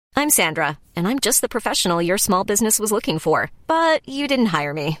I'm Sandra, and I'm just the professional your small business was looking for. But you didn't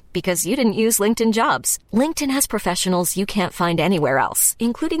hire me because you didn't use LinkedIn Jobs. LinkedIn has professionals you can't find anywhere else,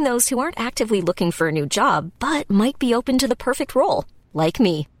 including those who aren't actively looking for a new job, but might be open to the perfect role, like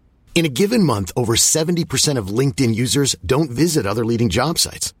me. In a given month, over 70% of LinkedIn users don't visit other leading job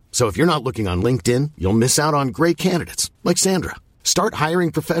sites. So if you're not looking on LinkedIn, you'll miss out on great candidates like Sandra. Start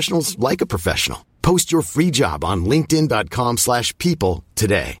hiring professionals like a professional. Post your free job on linkedin.com/people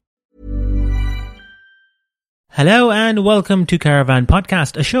today. Hello and welcome to Caravan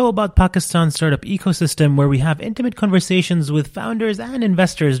Podcast, a show about Pakistan's startup ecosystem where we have intimate conversations with founders and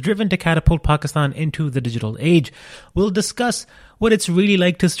investors driven to catapult Pakistan into the digital age. We'll discuss what it's really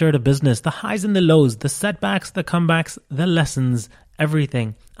like to start a business, the highs and the lows, the setbacks, the comebacks, the lessons,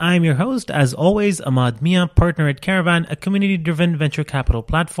 everything. I'm your host, as always, Ahmad Mia, partner at Caravan, a community-driven venture capital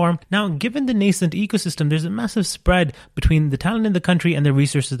platform. Now, given the nascent ecosystem, there's a massive spread between the talent in the country and the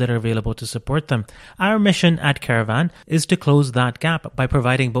resources that are available to support them. Our mission at Caravan is to close that gap by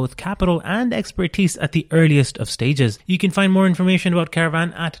providing both capital and expertise at the earliest of stages. You can find more information about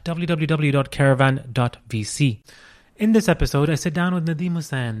Caravan at www.caravan.vc. In this episode, I sit down with Nadeem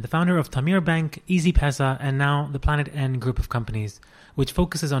Hussain, the founder of Tamir Bank, EasyPesa, and now the Planet N group of companies, which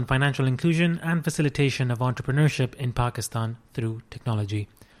focuses on financial inclusion and facilitation of entrepreneurship in Pakistan through technology.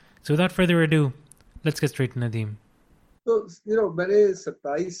 So without further ado, let's get straight to Nadeem. So, मैंने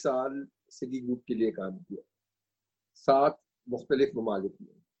 27 साल city group के लिए काम किया, 7 मुख्तलिफ ममालिक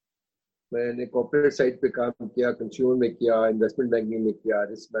में. मैंने कॉर्पोरेट साइड पे काम किया, कंज्यूमर में किया, इन्वेस्टमेंट बैंकिंग में किया,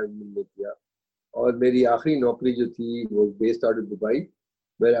 रिस्क मैनेजमेंट में किया. और मेरी आखिरी नौकरी जो थी वो based out of Dubai,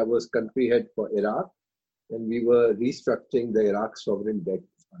 where I was country head for Iraq and we were restructuring the Iraq sovereign debt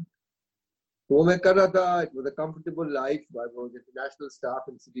fund. तो वो मैं कर रहा था. It was a comfortable life. I was international staff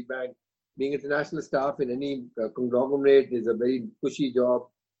in Citibank. Being international staff in any conglomerate is a very cushy job.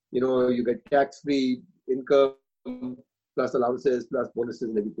 You get tax-free income plus allowances plus bonuses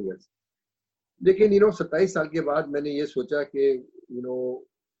and everything else. लेकिन 27 साल के बाद मैंने ये सोचा कि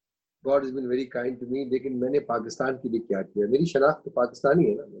God has been very kind to me, लेकिन मैंने पाकिस्तान के लिए क्या किया. मेरी शनाख्त तो पाकिस्तानी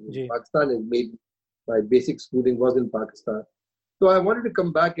है ना. Pakistan has made my basic schooling was in Pakistan. So I wanted to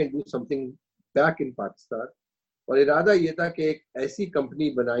come back and do something back in Pakistan. और इरादा ये था कि एक ऐसी कंपनी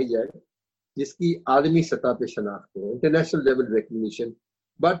बनाई जाए जिसकी आलमी सतह पे शनाख्त हो, international level recognition,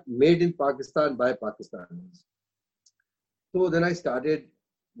 but made in Pakistan by Pakistanis. So then I started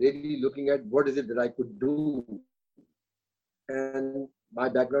really looking at what is it that I could do. And my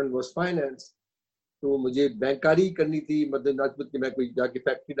background was finance. तो मुझे बैंकारी करनी थी, मतलब नाजमत कि मैं कोई जाके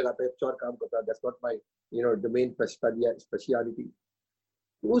फैक्ट्री लगाता कुछ और काम करता. That's not my domain speciality.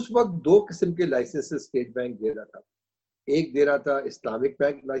 तो उस वक्त 2 किस्म के लाइसेंसेस स्टेट बैंक दे रहा था. एक दे रहा था Islamic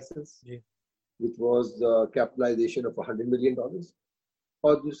bank licence, which was capitalization of $100 million,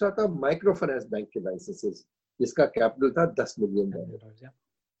 और दूसरा था माइक्रो फाइनेंस बैंक के लाइसेंसेस जिसका कैपिटल था $10 million.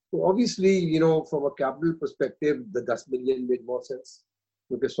 So obviously, from a capital perspective, the 10 million made more sense.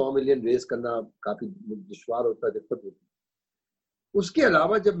 क्योंकि 100 million रेज करना काफी दुश्वार होता है, दिक्कत होती है. उसके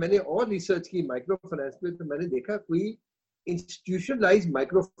अलावा जब मैंने और रिसर्च की माइक्रो फाइनेंस पे, तो मैंने देखा कोई इंस्टीट्यूशनलाइज्ड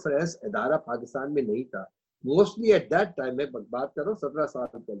माइक्रो फाइनेंस इदारा पाकिस्तान में नहीं था. मोस्टली एट दैट टाइम, मैं बात कर रहा हूँ 17 साल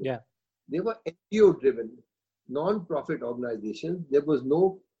पहले, they were NGO driven, non-profit organizations. There was no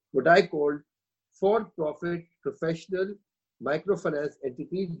what I called for-profit professional microfinance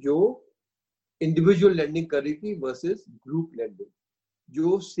entity जो individual lending कर रही थी versus group lending,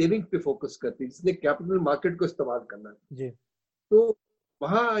 जो सेविंग पे फोकस करती, जिसने कैपिटल मार्केट को इस्तेमाल करना है. तो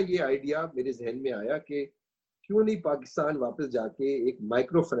वहाँ ये आइडिया मेरे जहन में आया कि क्यों नहीं पाकिस्तान वापस जाके एक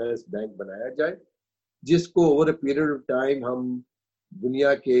माइक्रो फाइनेंस बैंक बनाया जाए जिसको over a period of time हम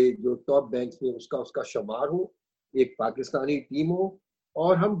दुनिया के जो टॉप बैंक्स में उसका शुमार हो, एक पाकिस्तानी टीम हो,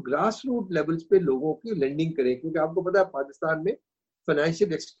 और हम ग्रास रूट लेवल्स पे लोगों की लेंडिंग करें. क्योंकि आपको पता है पाकिस्तान में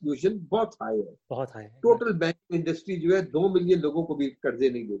फाइनेंशियल एक्सक्लूजन बहुत हाई है. टोटल बैंकिंग इंडस्ट्री जो है 2 मिलियन लोगों को भी कर्जे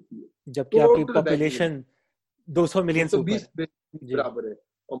नहीं देती है, जबकि आपकी पॉपुलेशन 200 मिलियन से 20 बराबर है.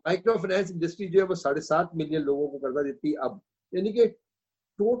 और माइक्रो फाइनेंस इंडस्ट्री जो है वो 7.5 मिलियन लोगों को कर्जा देती है अब. यानी कि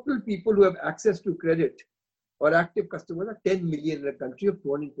total people who have access to credit और active customers are 10 million in a country of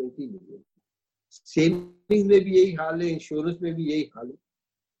 220 million. Saving में भी यही हाल है, इंश्योरेंस में भी यही हाल है.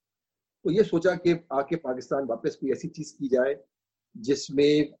 तो ये सोचा कि आके पाकिस्तान वापस कोई ऐसी चीज की जाए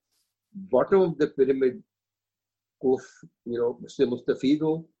जिसमें बॉटम ऑफ द पिरामिड को उससे मुस्तफीद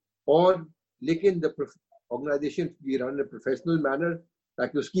हो, और लेकिन the organisation be run in professional manner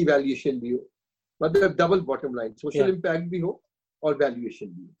ताकि उसकी वैल्यूएशन भी हो. मतलब double bottom line, social impact भी हो और वैल्यूएशन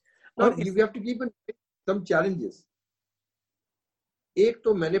भी हो. और you have to keep in some challenges. एक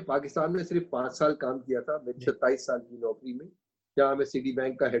तो मैंने पाकिस्तान में सिर्फ 5 साल काम किया था, मेरी 27 साल की नौकरी में. जहाँ मैं सिटी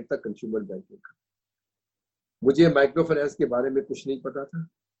बैंक का हेड था कंज्यूमर बैंकिंग का। मुझे माइक्रो फाइनेंस के बारे में कुछ नहीं पता था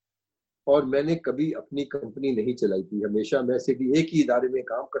और मैंने कभी अपनी कंपनी नहीं चलाई थी। हमेशा मैं सिटी एक ही इदारे में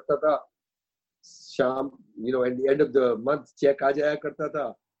काम करता था। शाम at the end of the month check आ जाया करता था,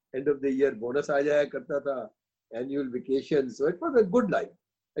 end of the year bonus आ जाया करता था, annual vacation. So it was a good life.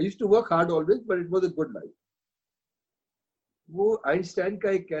 I used to work hard always, but it was a good life. वो Einstein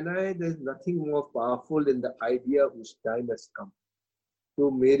का एक कहना है, there is nothing more powerful in the idea which time has come. तो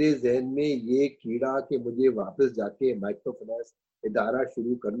मेरे जहन में ये कीड़ा कि मुझे वापस जाके माइक्रो फाइनेंस इदारा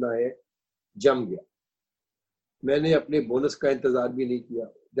शुरू करना है जम गया। मैंने अपने बोनस का इंतजार भी नहीं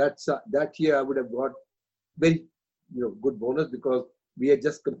किया। That year I would have got very good bonus because we had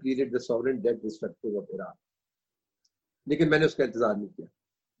just completed the sovereign debt restructuring of Iraq. लेकिन मैंने उसका इंतजार नहीं किया।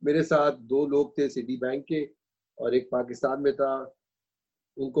 मेरे साथ 2 लोग थे सिटी बैंक के और एक पाकिस्तान में था।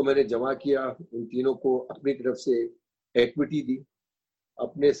 उनको मैंने जमा किया, उन तीनों को अपनी तरफ से इक्विटी दी,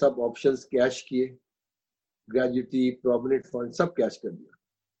 अपने सब ऑप्शंस कैश किए, ग्रेजुटी, प्रोविडेंट फंड सब कैश कर दिया।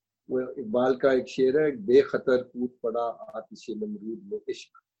 वो इकबाल का एक शेर है, बेखतर कूद पड़ा आतिशे नमरूद में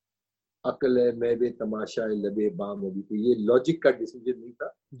इश्क, अकल है मैं बे तमाशा लबे बाम अभी। तो ये लॉजिक का डिसीजन नहीं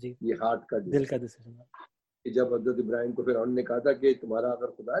था जी, ये हार्ट का दिल का डिसीजन था। जब हजरत इब्राहिम को फिर उन्होंने कहा था कि तुम्हारा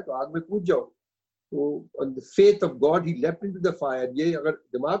अगर खुदा है तो आग में कूद जाओ, तो on the faith of God he left into the fire. ये अगर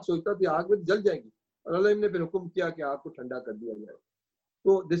दिमाग सोचता तो आग में जल जाएगी, और अल्लाह ने फिर हुक्म किया कि आग को ठंडा कर दिया जाए।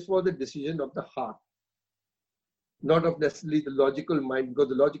 तो this was the decision of the heart, not of necessarily the logical mind, because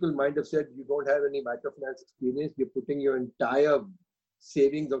the logical mind have said you don't have any microfinance experience, you're putting your entire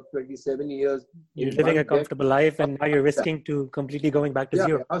savings of 27 years. You're living a comfortable life and now you're risking to completely going back to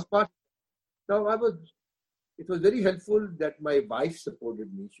zero. I was part. Now it was very helpful that my wife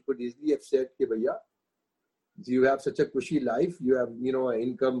supported me. She could easily have said, "Ke bhaiya, you have such a cushy life, you have, an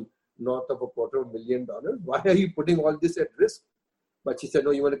income north of $250,000. Why are you putting all this at risk?" But she said,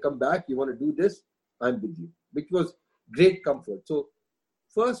 "No, you want to come back, you want to do this, I'm with you," which was great comfort. So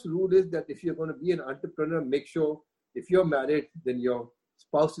first rule is that if you're going to be an entrepreneur, make sure if you're married, then your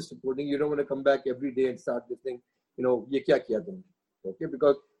spouse is supporting. You don't want to come back every day and start listening, ye kya kiya tumne? Okay,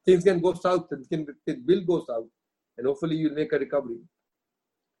 because things can go south, things will go south, and hopefully you'll make a recovery.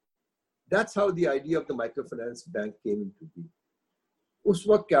 That's how the idea of the microfinance bank came into being. उस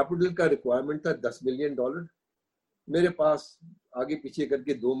वक्त capital का requirement था $10 million। मेरे पास आगे पीछे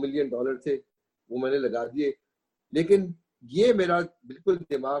करके $2 million थे, वो मैंने लगा दिए। लेकिन ये मेरा बिल्कुल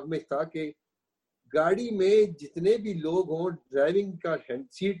दिमाग में था कि गाड़ी में जितने भी लोग हों, ड्राइविंग का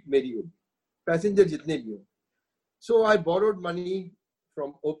सीट मेरी होगी, पैसेंजर जितने भी हों। So I borrowed money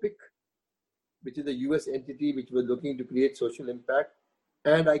from OPIC, which is a US entity which was looking to create social impact,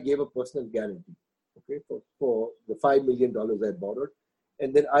 and I gave a personal guarantee, okay, for the $5 million I borrowed.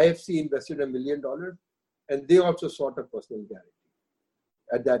 And then IFC invested $1 million, and they also sought a personal guarantee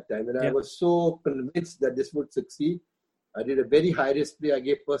at that time. And I was so convinced that this would succeed. I did a very high risk play. I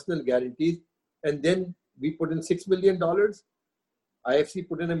gave personal guarantees, and then we put in $6 million. IFC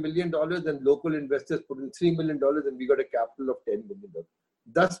put in $1 million, and local investors put in $3 million, and we got a capital of $10 million.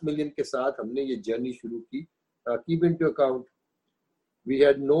 10 million के साथ हमने ये journey शुरू की. Keep into account, we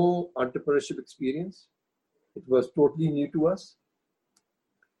had no entrepreneurship experience. It was totally new to us.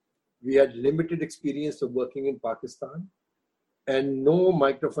 We had limited experience of working in Pakistan, and no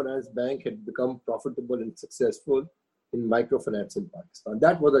microfinance bank had become profitable and successful in microfinance in Pakistan.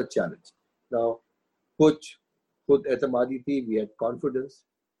 That was a challenge. Now, कुछ खुद एतमादी थी, we had confidence.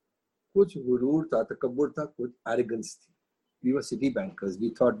 कुछ गुरूर था, तकब्बुर था, कुछ arrogance थी. We were city bankers. We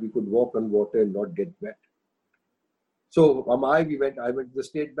thought we could walk on water and not get wet. So I went to the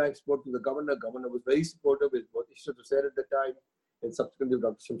state bank, spoke to the governor. Governor was very supportive. It was Ishrat Hussain at the time, and subsequently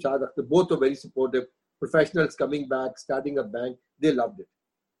Dr. Shamshad Akhtar. Both were very supportive. Professionals coming back, starting a bank, they loved it.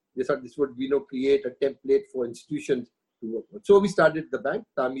 They thought this would, create a template for institutions to work on. So we started the bank,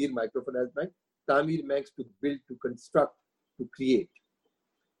 Tamir Microfinance Bank. Tamir Banks to build, to construct, to create.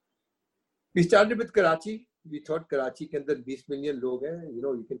 We started with Karachi. We thought Karachi के अंदर 20 million लोग हैं.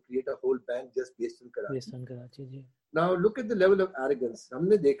 You can create a whole bank just based on Karachi. Based on Karachi, ji. Now look at the level of arrogance.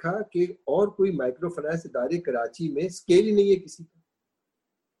 हमने देखा कि और कोई micro finance इदारे कराची में स्केल ही नहीं है किसी का.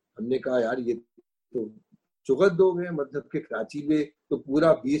 हमने कहा यार ये तो चुगत लोग हैं, मतलब कि कराची में तो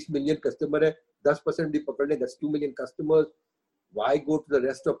पूरा 20 million कस्टमर है, 10% भी पकड़ लें, that's 2 million customers. Why go to the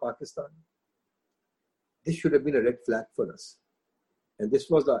rest of Pakistan? This should have been a red flag for us. And this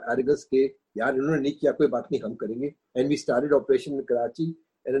was the arrogance के यार इन्होंने नहीं किया, कोई बात नहीं, हम करेंगे. And we started operation in Karachi,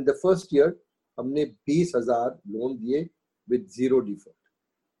 and in the first year हमने 20,000 लोन दिए with zero default.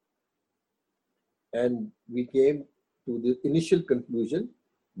 And we came to the initial conclusion,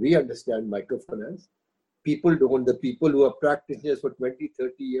 we understand microfinance, people don't. The people who are practitioners for 20,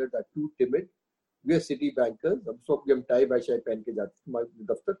 30 years are too timid. We are city bankers. हम tie बाई शाई पहन के जाते थे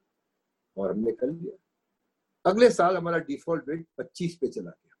दफ्तर और हमने कर लिया. अगले साल हमारा डिफॉल्ट रेट 25 पे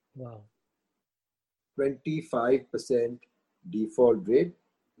चला गया. Wow. 25% default rate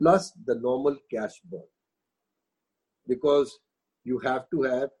plus the normal cash burn. Because you have to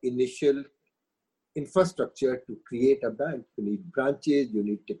have initial infrastructure to create a bank. You need branches, you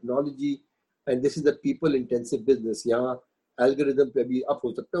need technology, and this is a people-intensive business. यहाँ algorithm पे भी up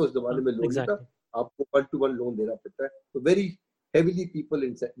हो सकता है. उस जमाने में loan था, आपको 1-to-1 loan देना पड़ता है. So very heavily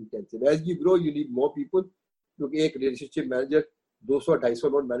people-intensive. As you grow, you need more people. क्योंकि एक relationship manager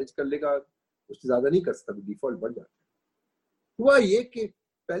 200-250 लोन मैनेज कर लेगा, उससे ज़्यादा नहीं कर सकता, डिफॉल्ट बढ़ जाता है. हुआ ये कि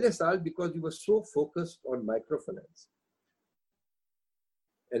पहले साल because we were so focused on microfinance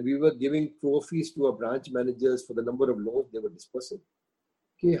and we were giving trophies to our branch managers for the number of loans they were dispersing,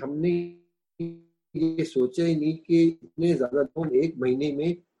 कि हमने ये सोचा ही नहीं कि इतने ज़्यादा लोन एक महीने में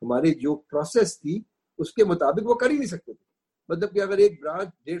हमारे जो प्रोसेस थी उसके मुताबिक वो कर ही नहीं सकते थे. मतलब कि अगर एक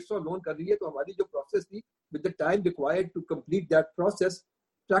ब्रांच 150 लोन कर रही है तो हमारी जो प्रोसेस थी with the time required to complete that process,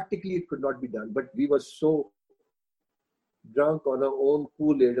 practically it could not be done. But we were so drunk on our own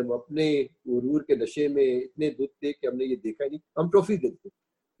Kool-Aid, हम अपने गुरूर के नशे में इतने दूध थे कि हमने ये देखा ही नहीं. हम ट्रॉफी देते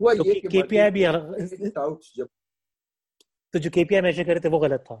हुआ तो ये कि KPI भी टाउट्स जब तो जो KPI मेजर करे थे वो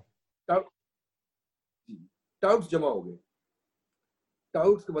गलत था. टाउट्स जमा हो गए.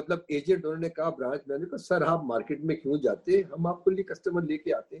 टाउट्स का मतलब एजेंट, उन्होंने कहा ब्रांच मैनेजर को, सर आप मार्केट में क्यों जाते, हम आपके लिए कस्टमर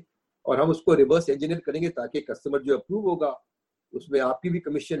लेके आते और हम उसको रिवर्स इंजीनियर करेंगे ताकि कस्टमर जो अप्रूव होगा उसमें आपकी भी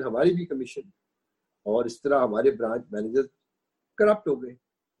कमीशन हमारी भी कमीशन. और इस तरह हमारे ब्रांच मैनेजर करप्ट हो गए.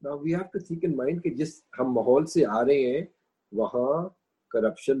 Now we have to think in mind कि जिस हम माहौल से आ रहे हैं वहाँ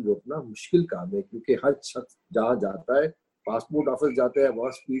करप्शन रोकना मुश्किल काम है, क्योंकि हर शख्स जहाँ जाता है, पासपोर्ट ऑफिस जाता है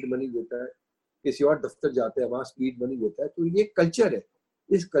वहाँ स्पीड मनी देता है, किसी और दफ्तर जाता है वहाँ स्पीड मनी देता है. तो ये कल्चर है.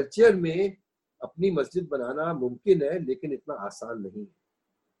 इस कल्चर में अपनी मस्जिद बनाना मुमकिन है लेकिन इतना आसान नहीं है.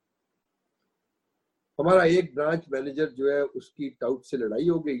 हमारा एक ब्रांच मैनेजर जो है उसकी टाउट से लड़ाई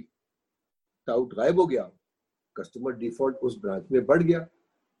हो गई, टाउट गायब हो गया, कस्टमर डिफॉल्ट उस ब्रांच में बढ़ गया.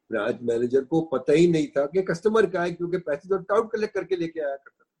 ब्रांच मैनेजर को पता ही नहीं था कि कस्टमर का है, क्योंकि पैसे तो टाउट कलेक्ट करके लेके आया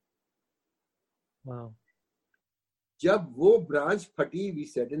करता था. जब वो ब्रांच फटी, we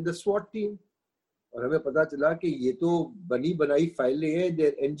set in the स्वॉट team और हमें पता चला कि ये तो बनी बनाई फाइलें हैं. दे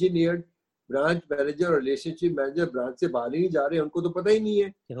इंजीनियर्ड. ब्रांच मैनेजर और रिलेशनशिप मैनेजर ब्रांच से बाहर ही नहीं जा रहे, उनको तो पता ही नहीं है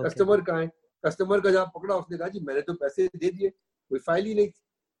कस्टमर कहाँ है. कस्टमर का जहाँ पकड़ा उसने कहा जी मैंने तो पैसे दे दिए, कोई फाइल ही नहीं थी.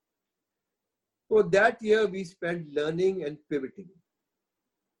 So that year we spent learning and pivoting.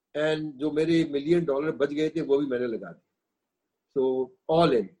 And जो मेरे $1 million बच गए थे वो भी मैंने लगा दिए. So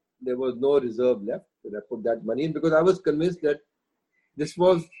all in, there was no reserve left. So I put that money in because I was convinced that this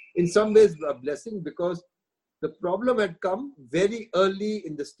was in some ways a blessing because the problem had come very early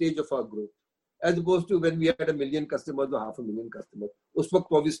in the stage of our growth. As opposed to when we had 1 million customers or 500,000 customers. उस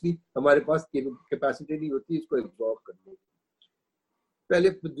वक्त obviously हमारे पास capacity नहीं होती इसको absorb करने. पहले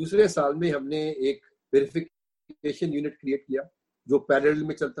दूसरे साल में हमने एक वेरिफिकेशन यूनिट क्रिएट किया जो पैरेलल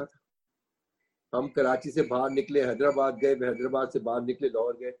में चलता था. हम कराची से बाहर निकले, हैदराबाद गए, हैदराबाद से बाहर निकले,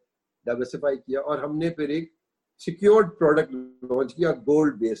 लाहौर गए, डाइवर्सिफाई किया और हमने फिर एक सिक्योर्ड प्रोडक्ट लॉन्च किया,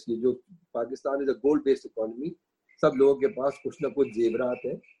 गोल्ड बेस्ड. ये जो Pakistan is a gold based economy, सब लोगों के पास कुछ ना कुछ जेवरात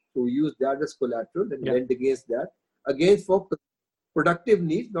है. So we use that as collateral and lend against that, against for productive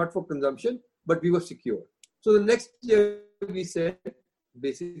needs, not for consumption, but we were secure. So the next year we said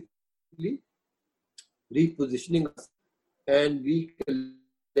basically repositioning us and we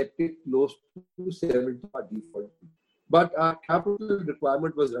collected close to 70 default. But our capital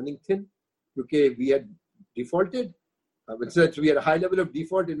requirement was running thin because we had defaulted. We had a high level of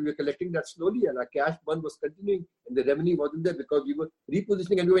default and we were collecting that slowly and our cash burn was continuing and the revenue wasn't there because we were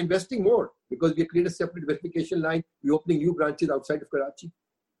repositioning and we were investing more because we had created a separate verification line. We were opening new branches outside of Karachi.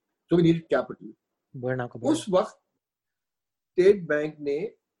 So we needed capital. उस वक्त state bank ने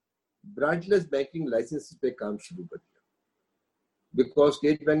branchless banking license पे काम शुरू कर दिया because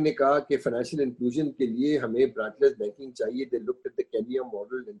state bank ने कहा कि फाइनेंशियल इंक्लूजन के लिए हमें ब्रांचलेस बैंकिंग चाहिए. They looked at the Kenya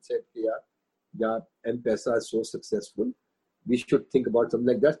model and said कि यार जहाँ M-Pesa is so successful, we should think about something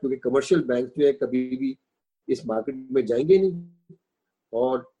like that क्योंकि कमर्शियल बैंक जो है कभी भी इस मार्केट में जाएंगे नहीं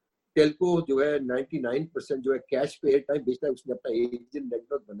और टेलको जो है 99% जो है कैश पे एयर टाइम बेचता है, उसने अपना एजेंट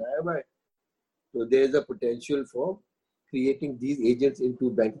नेटवर्क बनाया हुआ है. So there is a potential for creating these agents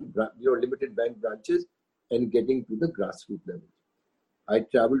into limited bank branches and getting to the grassroots level. I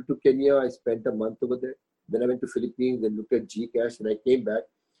traveled to Kenya. I spent a month over there. Then I went to Philippines and looked at GCash and I came back.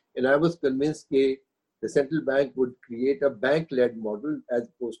 And I was convinced that the central bank would create a bank-led model as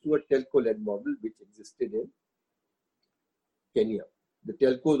opposed to a telco-led model which existed in Kenya. The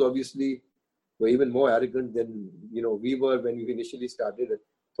telcos obviously were even more arrogant than we were when we initially started and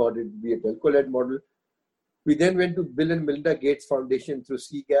thought it would be a telco-led model. We then went to Bill and Melinda Gates Foundation through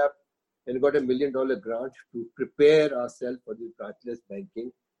CGAP and got $1 million grant to prepare ourselves for this branchless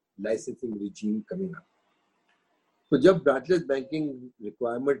banking licensing regime coming up. So जब branchless banking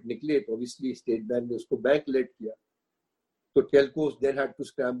requirement निकले, तो obviously State Bank ने उसको bank-led किया. So telcos then had to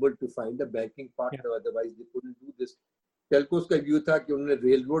scramble to find a banking partner, otherwise they couldn't do this. Telcos का view था कि उन्होंने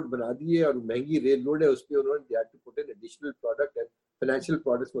railroad बना दी है और महंगी railroad है, उस पे उन्होंने they had to put in additional product, and financial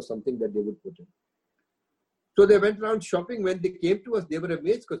products was something that they would put in. So they went around shopping. When they came to us, they were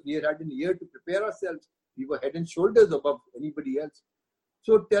amazed because we had had a year to prepare ourselves. We were head and shoulders above anybody else.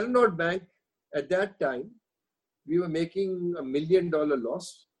 So Telenor Bank, at that time, we were making $1 million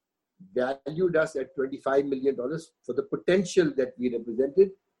loss, valued us at $25 million for the potential that we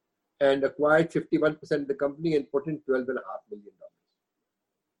represented, and acquired 51% of the company and put in $12.5 million.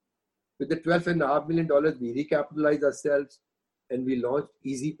 With the $12.5 million, we recapitalized ourselves and we launched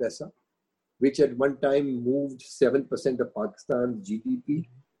Easy Paisa, which at one time moved 7% of Pakistan's GDP,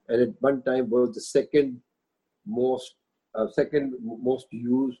 and at one time was the second most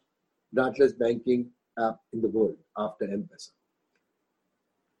used branchless banking app in the world after M-Pesa.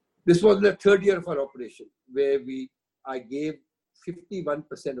 This was the third year of our operation, where I gave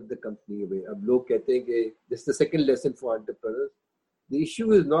 51% of the company away. Ab log kehte hain ki this is the second lesson for entrepreneurs. The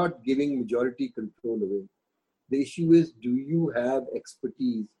issue is not giving majority control away. The issue is, do you have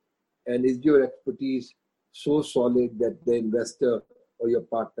expertise? And is your expertise so solid that the investor or your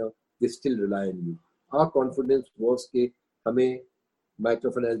partner will still rely on you? Our confidence was कि हमें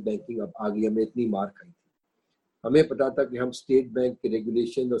microfinance banking अब आ गई, हमें इतनी मार खाई थी. हमें पता था कि हम स्टेट बैंक के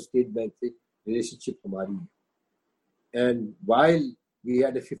रेगुलेशन और स्टेट बैंक से रिलेशनशिप हमारी है. And while we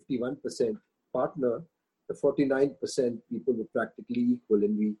had a 51% partner, the 49% people were practically equal,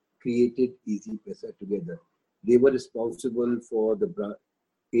 and we created Easy Paisa together. They were responsible for the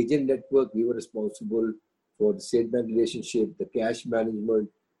agent network, we were responsible for the state bank relationship, the cash management,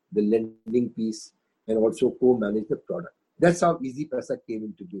 the lending piece, and also co-manage the product. That's how Easy Paisa came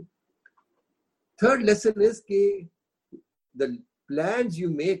into being. Third lesson is that the plans you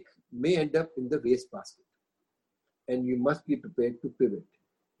make may end up in the waste basket, and you must be prepared to pivot.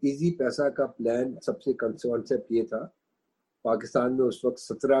 Easy Paisa का plan सबसे concept ये था, पाकिस्तान में उस वक्त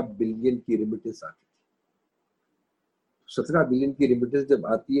 17 billion की remittance आती थी. 17 बिलियन की रेमिटेंस जब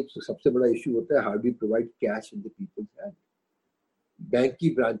आती है तो सबसे बड़ा इशू होता है, how do you provide cash in the people's hand? Bank की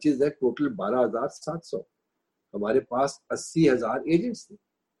ब्रांचेस है टोटल 12,700. हमारे पास 80,000 एजेंट्स थे.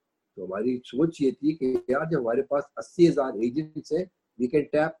 तो हमारी सोच ये थी कि यार जब हमारे पास 80,000 एजेंट्स हैं, we can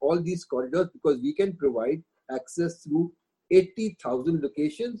tap all these corridors because we can provide access through 80,000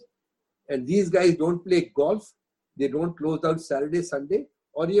 locations, and these guys don't play golf, they don't close down Saturday, Sunday,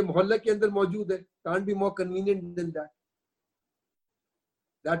 और ये मोहल्ला के अंदर मौजूद है. Can't be more convenient than that.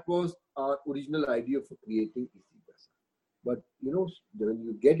 That was our original idea for creating Easy Paisa. But when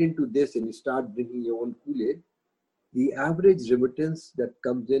you get into this and you start drinking your own Kool-Aid, the average remittance that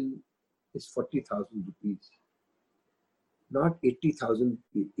comes in is 40,000 rupees. Not 80,000.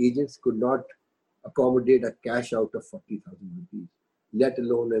 Agents could not accommodate a cash out of 40,000 rupees, let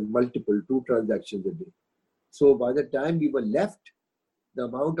alone a multiple 2 transactions a day. So by the time we were left, the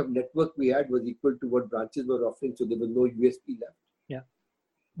amount of network we had was equal to what branches were offering, so there was no USP left. Yeah.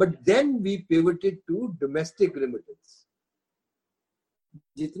 But then we pivoted to domestic remittance.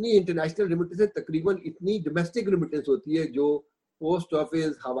 जितनी international remittance है, तकरीबन इतनी domestic remittance होती है जो post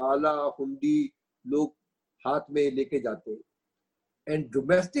office, हवाला, हुंडी लोग हाथ में लेके जाते हैं. And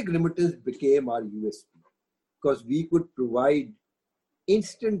domestic remittance became our USP because we could provide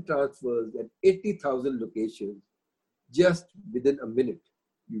instant transfers at 80,000 locations just within a minute.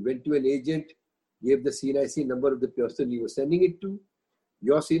 You went to an agent, gave the CNIC number of the person you were sending it to,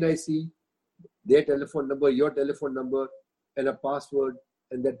 your CNIC, their telephone number, your telephone number, and a password,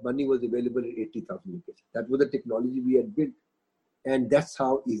 and that money was available in 80,000 locations. That was the technology we had built, and that's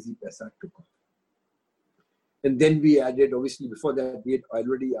how Easy Paisa took off. And then we added, obviously before that, we had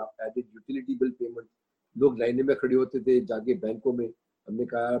already added utility bill payment. लोग लाइने में खड़े होते थे जाके बैंकों में. हमने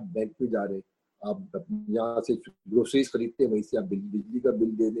कहा बैंक में जा रहे, आप यहाँ से ग्रोसरीज खरीदते हैं, वहीं से आप बिजली का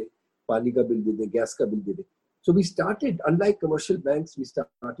बिल दे दें, पानी का बिल दे दें, गैस का बिल दे दें. So we started, unlike commercial banks, we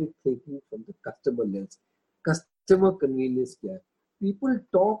started thinking from the customer lens. Customer convenience क्या है? People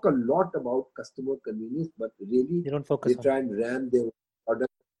talk a lot about customer convenience, but really they try and ram their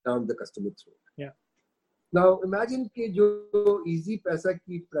product down the customer throat. Yeah. Now imagine कि जो Easy Paisa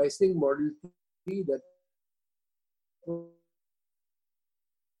की pricing model थी, that was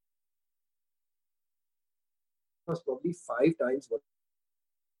probably 5 times what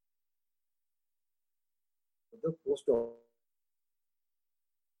the post office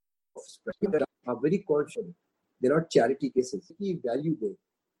are very conscious. They're not charity cases. की value दे.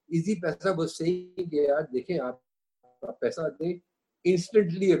 Easy पैसा was saying कि यार देखें आप पैसा दें,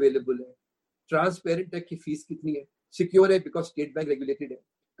 instantly available है, transparent है कि फीस कितनी है, secure है because state bank regulated है,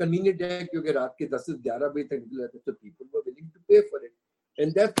 convenient है क्योंकि रात के 10 से 11 बजे तक निकल जाते, so people were willing to pay for it,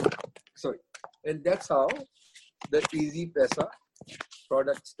 and that's how the Easy Paisa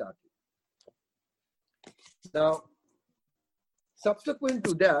product started. Now, subsequent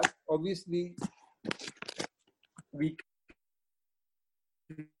to that, obviously, we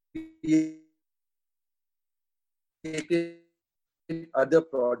created other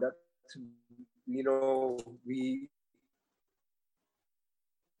products. You know, we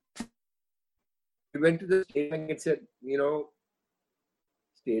went to the state bank and said, you know,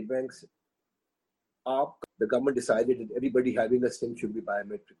 state banks, the government decided that everybody having a SIM should be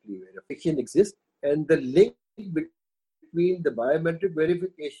biometrically verification exists, and the link between the biometric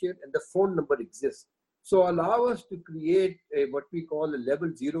verification and the phone number exists. So allow us to create what we call a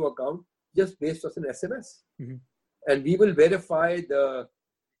level 0 account just based on an SMS. Mm-hmm. And we will verify the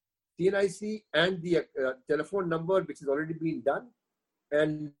CNIC and the telephone number, which has already been done.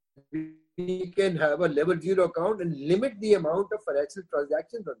 And we can have a level 0 account and limit the amount of financial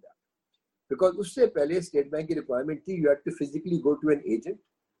transactions on that. Because usse pehle State Bank ki requirement thi, you had to physically go to an agent,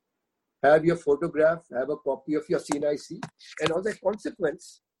 have your photograph, have a copy of your CNIC, and as a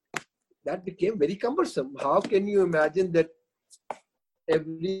consequence, that became very cumbersome. How can you imagine that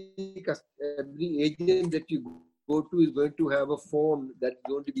every agent that you go to is going to have a phone that's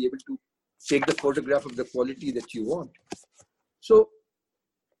going to be able to take the photograph of the quality that you want? So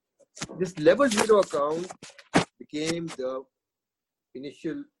this level 0 account became the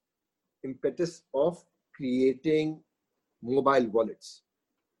initial impetus of creating mobile wallets.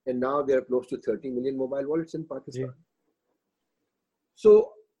 And now there are close to 30 million mobile wallets in Pakistan. Yeah.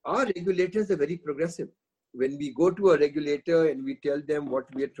 So our regulators are very progressive. When we go to a regulator and we tell them what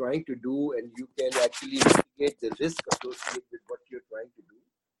we are trying to do, and you can actually mitigate the risk associated with what you're trying to do,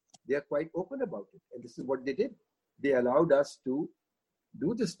 they are quite open about it. And this is what they did. They allowed us to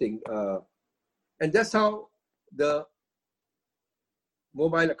do this thing. And that's how the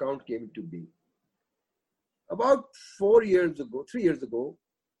mobile account came to be. About 3 years ago,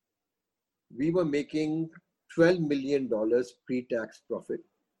 we were making $12 million pre-tax profit.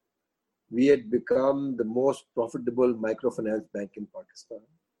 We had become the most profitable microfinance bank in Pakistan.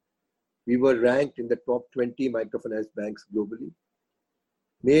 We were ranked in the top 20 microfinance banks globally.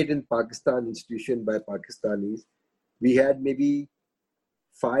 Made in Pakistan institution by Pakistanis. We had maybe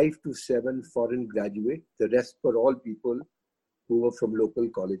 5 to 7 foreign graduates. The rest were all people who were from local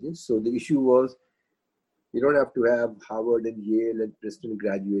colleges. So the issue was, you don't have to have Harvard and Yale and Princeton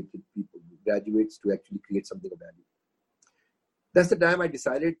graduates to actually create something of value. That's the time I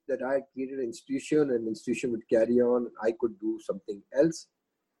decided that I had created an institution, and the institution would carry on. I could do something else.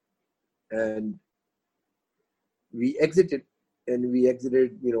 And we exited,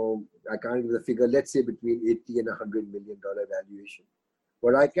 you know, I can't give the figure, let's say between 80 and $100 million valuation.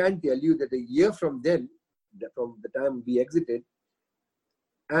 But I can tell you that a year from then, from the time we exited,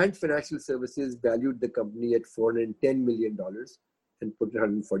 Ant Financial Services valued the company at $410 million and put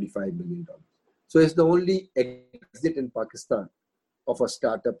 $145 million. So it's the only exit in Pakistan of a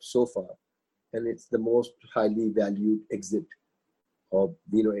startup so far, and it's the most highly valued exit of,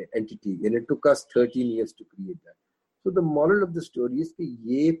 you know, entity. And it took us 13 years to create that. So the moral of the story is that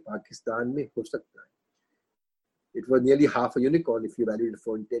ye Pakistan mein ho sakta hai. It was nearly half a unicorn if you valued it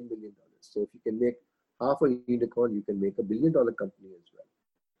for $10 million. So if you can make half a unicorn, you can make $1 billion company as well.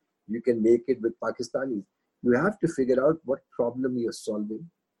 You can make it with Pakistanis. You have to figure out what problem you're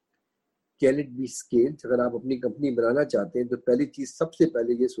solving. Can it be scaled? अगर आप अपनी company बनाना चाहते हैं तो पहली चीज सबसे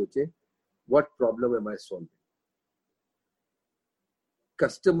पहले ये सोचें, what problem am I solving?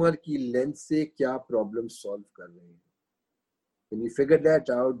 Customer की lens से क्या problem solve कर रहे हैं? When you figure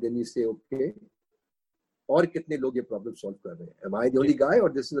that out, then you say, okay, और कितने लोग ये problem solve कर रहे हैं? Am I the only guy, or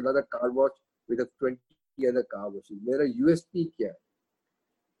this is another car wash with a 20 other car washes? मेरा USP क्या है?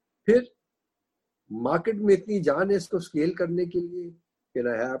 फिर मार्केट में इतनी जान है इसको स्केल करने के लिए. Can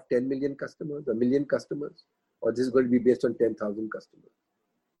I have 10 million customers, 1 million customers, or this is going to be based on 10,000 customers?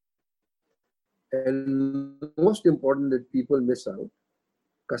 And most important that people miss out,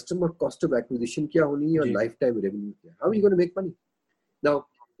 customer cost of acquisition kya honi hai, or lifetime revenue kya? How are you going to make money? Now,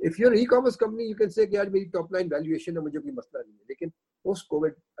 if you're an e-commerce company, you can say, yaar, meri top line valuation hai, mujhe koi masla nahi hai. Lekin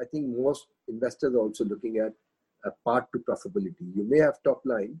post-COVID, I think most investors are also looking at a path to profitability. You may have top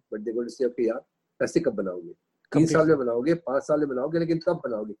line, but they're going to say, okay, yaar, paise kab banaoge? 3 saal mein banaoge, 5 saal mein banaoge, lekin kab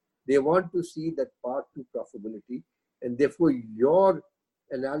banaoge? They want to see that path to profitability, and therefore your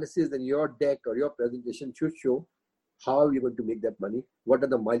analysis and your deck or your presentation should show how you're going to make that money, what are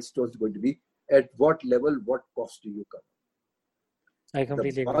the milestones going to be, at what level, what cost do you cover. I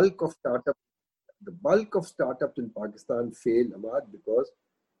completely agree. The bulk of startups in Pakistan fail, Ahmad, because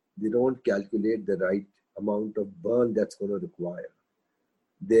they don't calculate the right amount of burn that's going to require.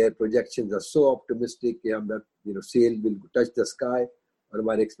 Their projections are so optimistic that sale will touch the sky और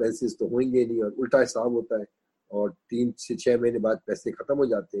हमारे expenses तो होंगे नहीं और उल्टा हिसाब होता है और 3 से 6 महीने बाद पैसे खत्म हो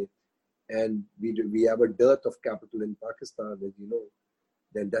जाते हैं. And we have a dearth of capital in Pakistan, as you know.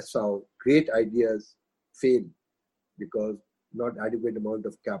 Then that's how great ideas fail, because not adequate amount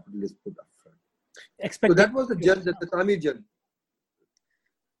of capital is put up front. So that was the Tamir journey.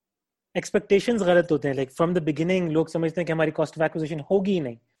 Expectations गलत होते हैं. Like from the beginning, लोग समझते हैं कि हमारी cost of acquisition होगी ही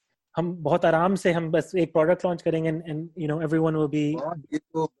नहीं. हम बहुत आराम से हम बस एक product launch करेंगे and everyone will be. ये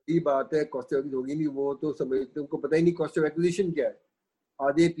तो बड़ी बात है, cost of acquisition होगी नहीं, वो तो समझते उनको पता ही नहीं cost of acquisition क्या है.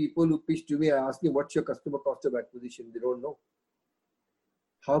 Are there people who pitch to me, I ask me, what's your customer cost of acquisition? They don't know.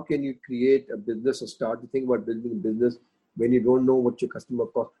 How can you create a business or start to think about building a business when you don't know what your customer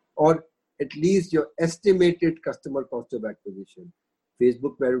cost, or at least your estimated customer cost of acquisition?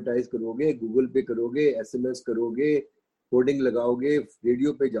 Facebook पे advertise करोगे, Google पे करोगे, SMS करोगे, coding लगाओगे,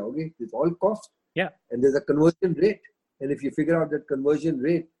 radio पे जाओगे, it's all cost. Yeah. And there's a conversion rate. And if you figure out that conversion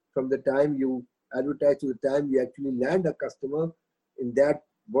rate from the time you advertise to the time you actually land a customer, in that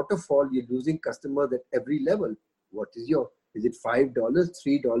waterfall, you're losing customers at every level. What is is it $5,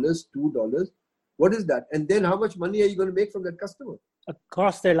 $3, $2? What is that? And then how much money are you going to make from that customer?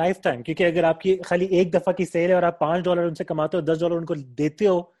 Across their lifetime. क्योंकि अगर आपकी खाली एक दफा की cell है और आप $5 उनसे कमाते हो, $10 उनको देते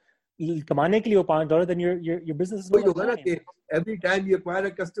हो कमाने के लिए वो $5, then your business is going to every time you acquire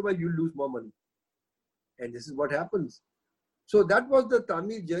a customer, you lose more money. And this is what happens. So that was the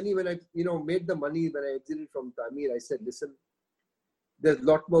Tamir journey. When I made the money, when I exited from Tamir, I said, listen, there's a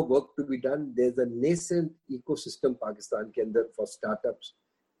lot more work to be done. There's a nascent ecosystem Pakistan ke andar for startups,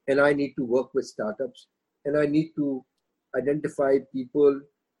 and I need to work with startups, and I need to identify people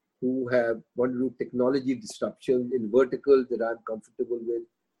who want to do technology disruption in verticals that I'm comfortable with.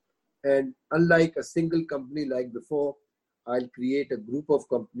 And unlike a single company like before, I'll create a group of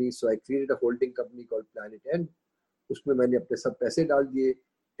companies. So I created a holding company called Planet N. Usme maine apne sab paise dal diye,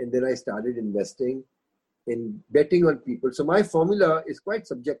 and then I started investing in betting on people. So my formula is quite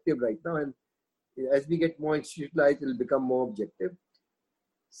subjective right now, and as we get more institutionalized, it will become more objective.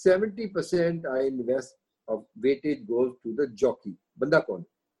 70% I invest of weightage goes to the jockey, banda kaun.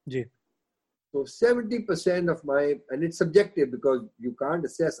 Ji. So 70% of and it's subjective because you can't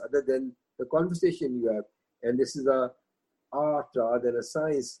assess other than the conversation you have. And this is a art rather than a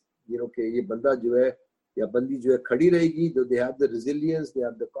science. Okay, ye banda jo hai, ya bandi jo hai khadi rahegi, do they have the resilience, they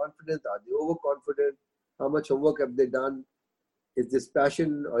have the confidence, are they overconfident? How much homework have they done? Is this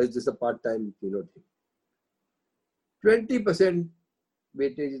passion or is this a part-time thing? 20%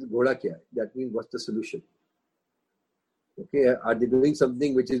 weightage is ghoda kya hai? That means what's the solution? Okay, are they doing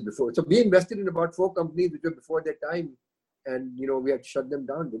something which is before? So we invested in about 4 companies which were before their time, and we had to shut them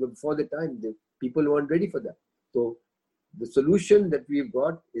down. They were before their time. The people weren't ready for that. So the solution that we've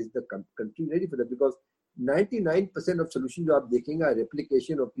got is the country ready for that, because 99% of solutions you are making are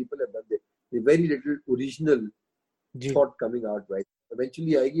replication of people have done. There's very little original thought coming out, right?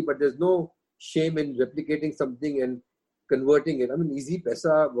 Eventually aayegi, but there's no shame in replicating something and converting it. I mean, Easy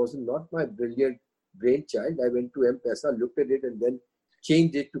Paisa was not my brilliant brainchild. I went to M-Pesa, looked at it, and then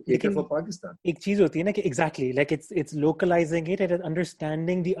changed it to cater for Pakistan. एक चीज होती है ना कि exactly, like it's localizing it and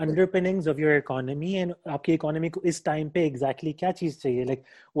understanding the underpinnings of your economy and आपकी economy को इस time पे exactly क्या चीज चाहिए. Like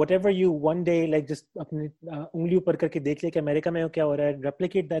whatever you one day like just अपने उंगली ऊपर करके देख ले कि अमेरिका में क्या हो रहा है,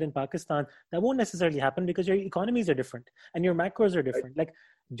 replicate that in Pakistan, that won't necessarily happen because your economies are different and your macros are different. Like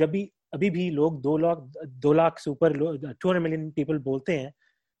जब भी अभी भी लोग 2 लाख से ऊपर 200 million people बोलते हैं,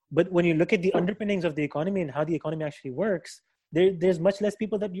 but when you look at the underpinnings of the economy and how the economy actually works, there's much less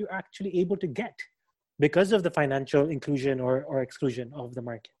people that you're actually able to get because of the financial inclusion or exclusion of the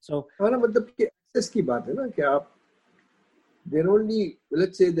market. So, access की बात है ना कि आप there are only,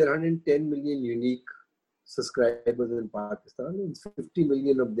 let's say there are 110 million unique subscribers in Pakistan, and 50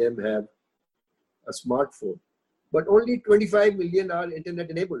 million of them have a smartphone, but only 25 million are internet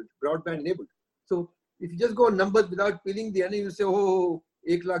enabled, broadband enabled. So if you just go on numbers without peeling the onion, you say,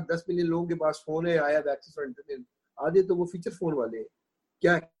 110 million लोगों के पास phone है, I have access to internet. आधे तो वो feature phone वाले हैं.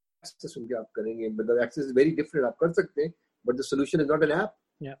 क्या access उनके आप करेंगे? मतलब एक्सेस इज वेरी डिफरेंट. आप कर सकते हैं, but the solution is not an app.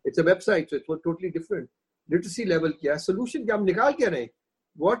 Yeah. It's a website, so it's totally different. literacy level क्या है, solution क्या हम निकाल क्या रहे हैं,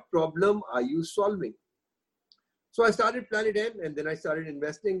 what problem are you solving? So I started Planet N, and then I started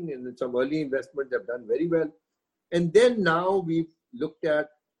investing, and some early investments have done very well. And then now we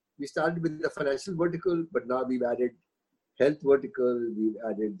started with the financial vertical, but now we've added health vertical, we've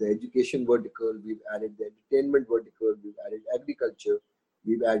added the education vertical, we've added the entertainment vertical, we've added agriculture,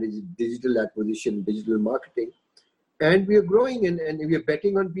 we've added digital acquisition, digital marketing. And we are growing and we are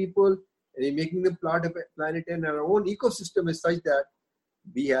betting on people and we're making them part of Planet N. And our own ecosystem is such that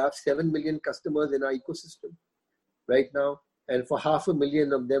we have 7 million customers in our ecosystem right now. And for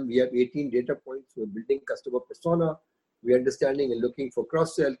 500,000 of them, we have 18 data points. We're building customer persona. We're understanding and looking for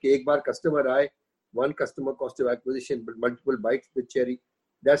cross-sell. Ke ek baar customer aaye, one customer cost of acquisition, but multiple bites with cherry.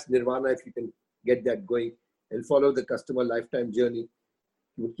 That's nirvana if you can get that going and follow the customer lifetime journey.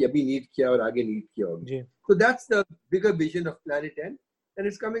 Need kiya aur aage need kiya hoga. So that's the bigger vision of Planet N, and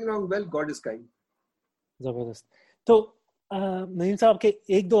it's coming along well. God is kind. Zabardast. So, Naeem Saab, के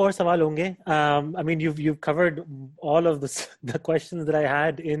एक दो और सवाल होंगे. I mean, you've covered all of the questions that I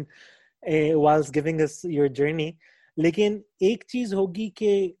had in whilst giving us your journey. लेकिन एक चीज होगी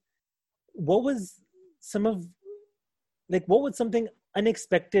कि what was something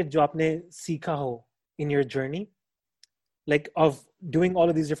unexpected जो आपने सीखा हो in your journey, like of doing all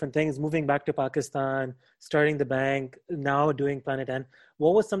of these different things, moving back to Pakistan, starting the bank, now doing Planet N.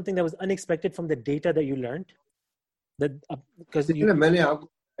 What was something that was unexpected from the data that you learned? That because मैंने आपको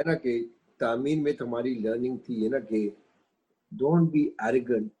है ना कि तामीन में तुम्हारी learning थी है ना कि don't be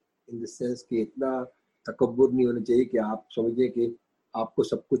arrogant in the sense कि इतना तकब्बुर नहीं होना चाहिए कि आप समझे कि आपको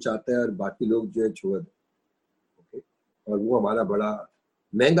सब कुछ आता है और बाकी लोग जो है छोड़ दें. Okay? और वो हमारा बड़ा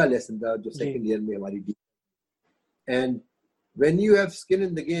महंगा लेसन था जो सेकंड ईयर में हमारी D. And when you have skin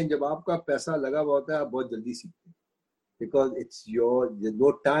in the game, जब आपका पैसा लगा हुआ होता है आप बहुत जल्दी सीखते हैं because it's there's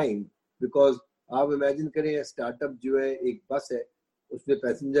no time. Because आप इमेजिन करें स्टार्टअप जो है एक बस है, उसमें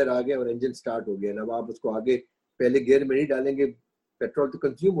पैसेंजर आ गए और इंजन स्टार्ट हो गया. अब आप उसको आगे पहले गियर में नहीं डालेंगे, पेट्रोल तो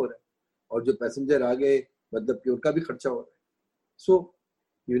कंज्यूम हो रहा है और जो पैसेंजर आ गए मतलब कि उनका भी खर्चा हो रहा है. So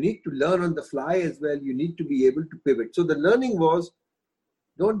you need to learn on the fly as well. You need to be able to pivot. So the learning was,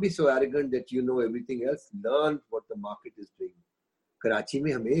 don't be so arrogant that you know everything else. Learn what the market is doing. Karachi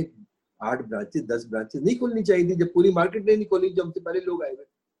में हमें 8 branches 10 branches नहीं खोलनी चाहिए थी जब पूरी market नहीं खोली, जब हमसे पहले लोग आए हुए.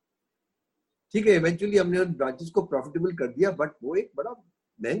 ठीक है, इवेंचुअली हमने उन ब्रांचेस को प्रॉफिटेबल कर दिया, बट वो एक बड़ा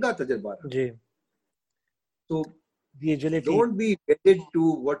महंगा तजुर्बा रहा. जी. So don't be wedded to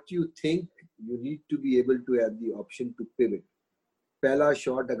what you think. You need to be able to have the option to pivot. पहला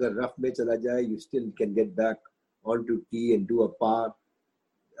शॉट अगर रफ में चला जाए, you still can get back onto tee and do a par.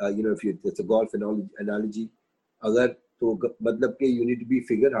 If it's a golf analogy, अगर तो मतलब कि you need to be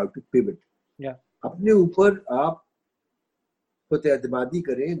figure how to pivot. Yeah. अपने ऊपर आप खुद एतमादी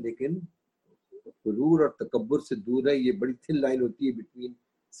करें, लेकिन गुरूर और तकब्बुर से दूर है. ये बड़ी थिन लाइन होती है between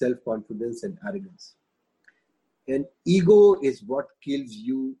self confidence and arrogance. And ego is what kills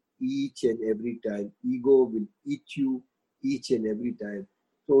you each and every time. Ego will eat you each and every time.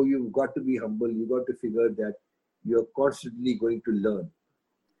 So you've got to be humble. You've got to figure that you're constantly going to learn.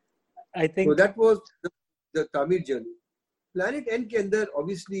 I think so. That was the Tamir journey. Planet N ke andar,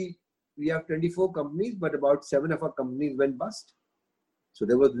 obviously we have 24 companies, but about 7 of our companies went bust. So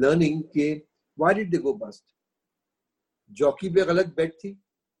there was learning ke why did they go bust? Jockey pe galat bet thi,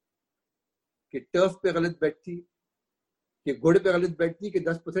 ke turf pe galat bet thi, ke घोड़े पे गलत bet thi, ke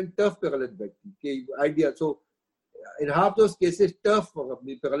 10% turf पे गलत bet thi, ke idea. So in half those cases turf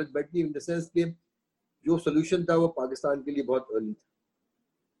पे गलत bet thi, in the sense के जो solution था वो पाकिस्तान के लिए बहुत early था.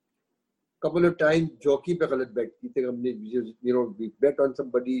 Couple of times jockey पे गलत bet की थी हमने, we bet on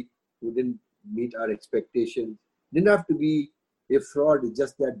somebody who didn't meet our expectations. Didn't have to be a fraud, it's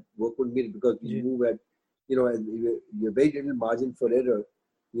just that work would meet because we move at, and you're very little margin for error,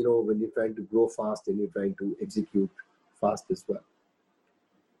 when you're trying to grow fast and you're trying to execute fast as well.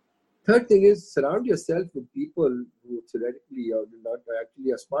 Third thing is surround yourself with people who theoretically or not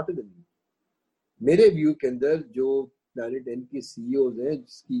actually are smarter than you. मेरे view के अंदर जो Planet N के CEOs हैं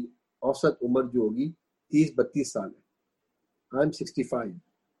जिसकी औसत उम्र जो होगी 30-32 साल है. I'm 65.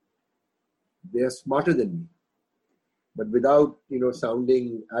 They are smarter than me. But without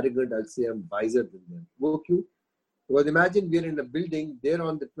sounding arrogant, I'll say I'm wiser than them. वो क्यों? Because imagine we're in a building, they're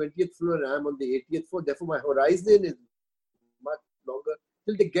on the 20th floor and I'm on the 80th floor. Therefore, my horizon is much longer.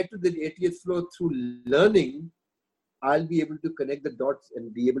 Till they get to the 80th floor through learning, I'll be able to connect the dots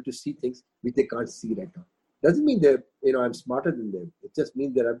and be able to see things which they can't see right now. Doesn't mean that I'm smarter than them. It just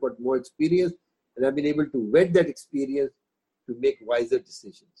means that I've got more experience and I've been able to wet that experience to make wiser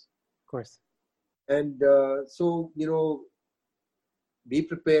decisions. Of course. And so, be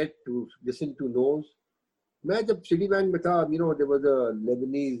prepared to listen to no's, मैं जब Citibank में था, there was a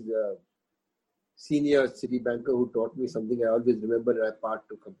Lebanese senior Citi banker who taught me something I always remember, and I part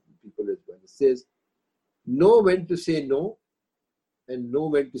to people as well. It says, know when to say no and know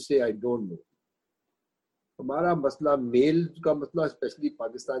when to say I don't know. हमारा मसला mail का मसला, specially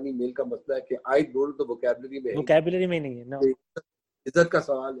Pakistani mail का मसला है कि I don't तो vocabulary में नहीं है ना. इज्जत का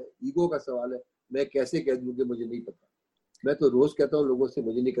सवाल है, ईगो का सवाल है. मैं कैसे कह दूं कि मुझे नहीं पता. मैं तो रोज कहता हूँ लोगों से,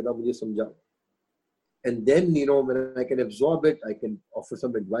 मुझे नहीं पता, मुझे समझाओ. And then when I can absorb it, I can offer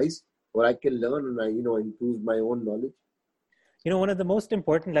some advice, or I can learn and I improve my own knowledge. One of the most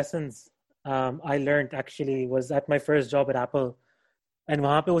important lessons I learned actually was at my first job at Apple. And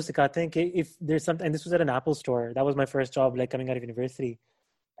वहाँ पे वो सिखाते हैं कि if there's something, and this was at an Apple store. That was my first job, like coming out of university.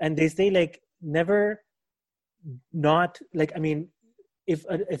 And they say like never not like, I mean,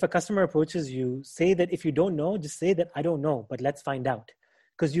 if a customer approaches you, say that if you don't know, just say that I don't know, but let's find out.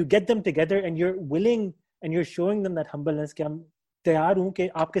 Because you get them together and you're willing and you're showing them that humbleness कि हम तैयार हूँ कि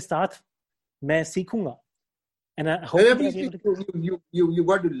आपके साथ मैं सीखूंगा. And I hope you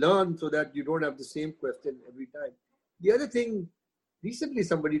got to learn so that you don't have the same question every time. The other thing recently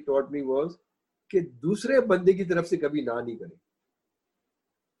somebody taught me was कि दूसरे बंदे की तरफ से कभी ना नहीं करें.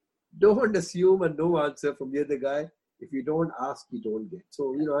 Don't assume a no answer from the other guy. If you don't ask, you don't get.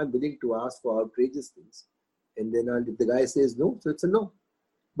 So, I'm willing to ask for outrageous things. And then if the guy says no, so it's a no.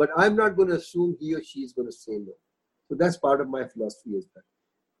 But I'm not going to assume he or she is going to say no. So that's part of my philosophy as well.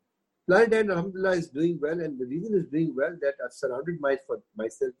 Planet Nine, alhamdulillah, is doing well. And the reason it's doing well that I've surrounded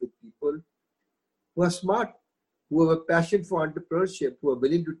myself with people who are smart, who have a passion for entrepreneurship, who are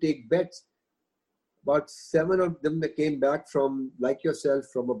willing to take bets. About 7 of them that came back from, like yourself,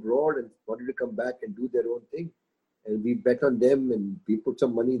 from abroad and wanted to come back and do their own thing. And we bet on them and we put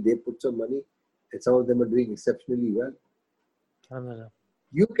some money, they put some money. And some of them are doing exceptionally well.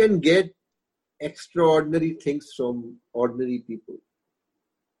 You can get extraordinary things from ordinary people.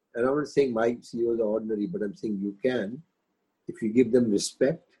 And I'm not saying my CEOs are ordinary, but I'm saying you can. If you give them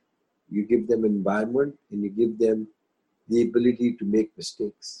respect, you give them environment, and you give them the ability to make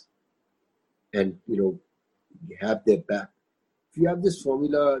mistakes. And, you have their back. If you have this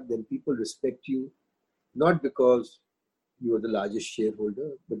formula, then people respect you, not because you are the largest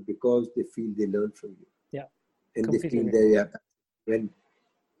shareholder, but because they feel they learn from you. Yeah. And they feel they have. And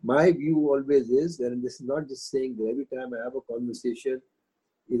my view always is, and this is not just saying that every time I have a conversation,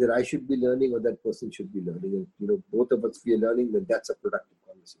 either I should be learning or that person should be learning. And, both of us feel learning, then that's a productive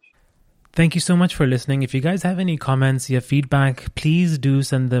conversation. Thank you so much for listening. If you guys have any comments or feedback, please do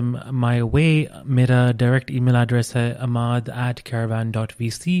send them my way. Mera direct email address hai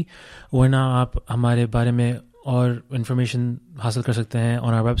amad@caravan.vc. Warna aap hamare bare mein aur information hasil kar sakte hain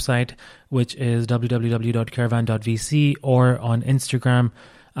on our website, which is www.caravan.vc, or on Instagram.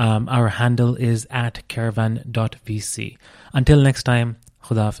 Our handle is @caravan.vc. Until next time,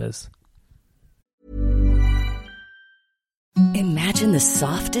 Khuda Hafiz. Imagine the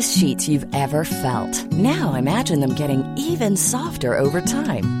softest sheets you've ever felt. Now imagine them getting even softer over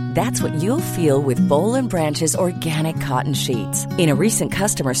time. That's what you'll feel with Boll & Branch's organic cotton sheets. In a recent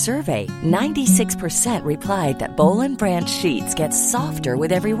customer survey, 96% replied that Boll & Branch sheets get softer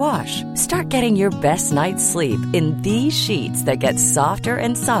with every wash. Start getting your best night's sleep in these sheets that get softer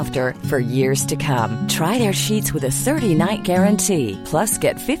and softer for years to come. Try their sheets with a 30-night guarantee. Plus,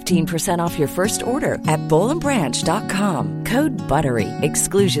 get 15% off your first order at bollandbranch.com. Code BUTTERY.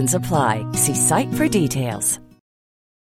 Exclusions apply. See site for details.